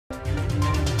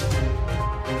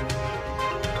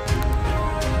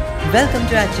Welcome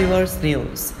to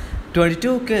Achieversnews.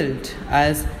 22 killed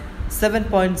as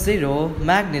 7.0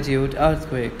 magnitude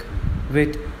earthquake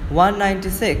with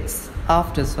 196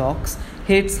 aftershocks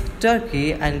hits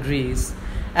Turkey and Greece.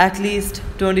 At least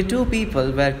 22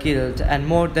 people were killed and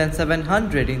more than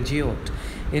 700 injured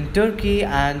in Turkey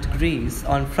and Greece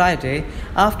on Friday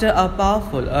after a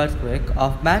powerful earthquake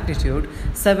of magnitude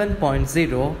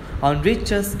 7.0 on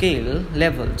Richter scale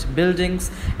leveled buildings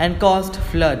and caused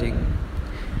flooding.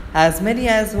 As many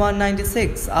as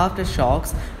 196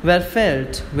 aftershocks were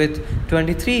felt, with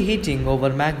 23 hitting over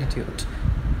magnitude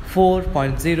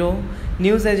 4.0,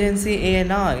 news agency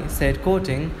ANI said,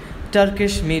 quoting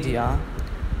Turkish media.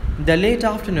 The late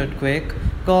afternoon quake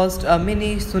caused a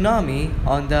mini tsunami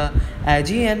on the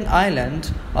Aegean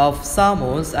island of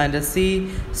Samos and a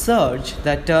sea surge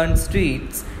that turned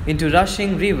streets into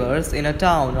rushing rivers in a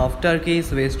town of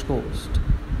Turkey's west coast.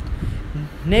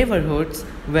 Neighborhoods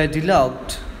were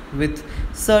deluged with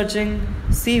surging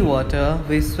seawater,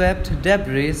 which swept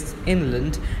debris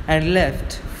inland and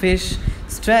left fish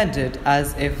stranded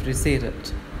as if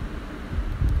receded.